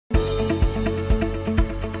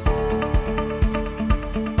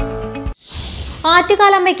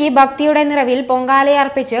ആറ്റുകാലമ്മയ്ക്ക് ഭക്തിയുടെ നിറവിൽ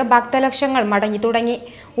പൊങ്കാലയർപ്പിച്ച് ഭക്തലക്ഷങ്ങൾ മടങ്ങി തുടങ്ങി.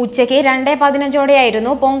 ഉച്ചയ്ക്ക്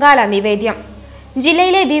 2:15 പൊങ്കാല നിവേദ്യം.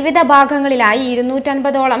 ജില്ലയിലെ വിവിധ ഭാഗങ്ങളിലായി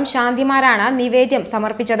 250ഓളം ശാന്തിമാരാണ് നിവേദ്യം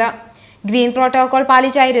സമർപ്പിച്ചത്. ഗ്രീൻ പ്രോട്ടോകോൾ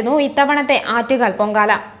പാലിച്ചായിരുന്നു ഇത്തവണത്തെ ആറ്റുകാൽ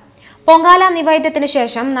പൊങ്കാല. പൊങ്കാല നിവേദ്യത്തിന്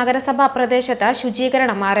ശേഷം നഗരസഭാ പ്രദേശത്ത്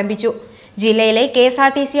ശുചീകരണം ആരംഭിച്ചു. ജില്ലയിലെ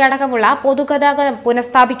KSRTC അടക്കമുള്ള പൊതുഗതാഗതം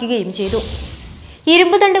പുനഃസ്ഥാപിക്കുകയും ചെയ്തു.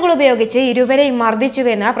 ഇരുമ്പുതണ്ടുകൾ ഉപയോഗിച്ച് ഇരുവരെയും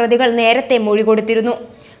മർദ്ദിച്ചുവെന്ന് പ്രതികൾ നേരത്തെ മൊഴി കൊടുത്തിരുന്നു.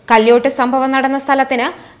 കല്യോട്ട് സംഭവം നടന്ന സ്ഥലത്തിന്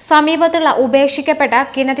സമീപത്തുള്ള ഉപേക്ഷിക്കപ്പെട്ട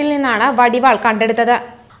കിണറ്റിൽ നിന്നാണ് വടിവാൾ കണ്ടെടുത്തത്.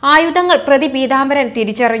 ആയുധങ്ങൾ പ്രതി പീതാംബരൻ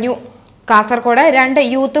തിരിച്ചറിഞ്ഞു. കാസർഗോഡ് 2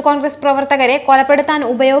 യൂത്ത് കോൺഗ്രസ് പ്രവർത്തകരെ കൊലപ്പെടുത്താൻ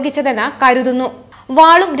ഉപയോഗിച്ചതെന്ന് കരുതുന്നു.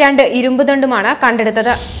 വാളും 2 ഇരുമ്പുതണ്ടുമാണ്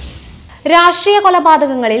കണ്ടെടുത്തത്. രാഷ്ട്രീയ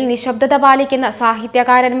കൊലപാതകങ്ങളിൽ നിശബ്ദത പാലിക്കുന്ന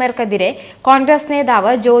സാഹിത്യകാരന്മാർക്കെതിരെ കോൺഗ്രസ്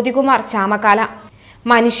നേതാവ് ജ്യോതികുമാർ ചാമക്കാല.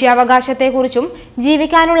 മനുഷ്യാവകാശത്തെക്കുറിച്ചും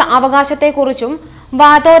ജീവിക്കാനുള്ള അവകാശത്തെക്കുറിച്ചും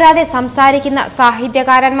വാതോരാതെ സംസാരിക്കുന്ന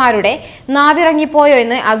സാഹിത്യകാരന്മാരുടെ നാവിറങ്ങിപ്പോയോ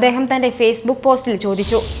എന്ന് അദ്ദേഹം തന്റെ ഫേസ്ബുക്ക് പോസ്റ്റിൽ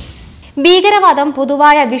ചോദിച്ചു. ഭീകരവാദം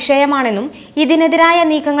പൊതുവായ വിഷയമാണെന്നും ഇതിനെതിരായ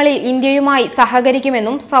നീക്കങ്ങളിൽ ഇന്ത്യയുമായി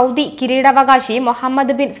സഹകരിക്കുമെന്നും സൗദി കിരീടാവകാശി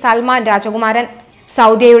മുഹമ്മദ് ബിൻ സൽമാൻ രാജകുമാരൻ.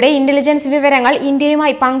 സൗദിയുടെ ഇന്റലിജൻസ് വിവരങ്ങൾ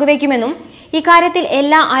ഇന്ത്യയുമായി പങ്കുവയ്ക്കുമെന്നും ഇക്കാര്യത്തിൽ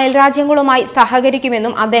എല്ലാ അയൽരാജ്യങ്ങളുമായി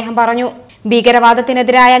സഹകരിക്കുമെന്നും അദ്ദേഹം പറഞ്ഞു.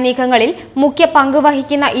 ഭീകരവാദത്തിനെതിരായ നീക്കങ്ങളിൽ മുഖ്യ പങ്ക്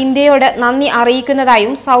വഹിക്കുന്ന ഇന്ത്യയോട് നന്ദി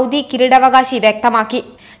അറിയിക്കുന്നതായും സൗദി കിരീടാവകാശി വ്യക്തമാക്കി.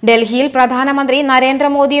 ഡൽഹിയിൽ പ്രധാനമന്ത്രി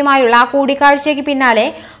നരേന്ദ്രമോദിയുമായുള്ള കൂടിക്കാഴ്ചയ്ക്ക് പിന്നാലെ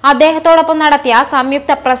അദ്ദേഹത്തോടൊപ്പം നടത്തിയ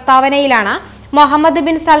സംയുക്ത പ്രസ്താവനയിലാണ് മുഹമ്മദ്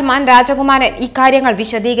ബിൻ സൽമാൻ രാജകുമാരൻ ഇക്കാര്യങ്ങൾ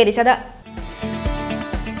വിശദീകരിച്ചത്.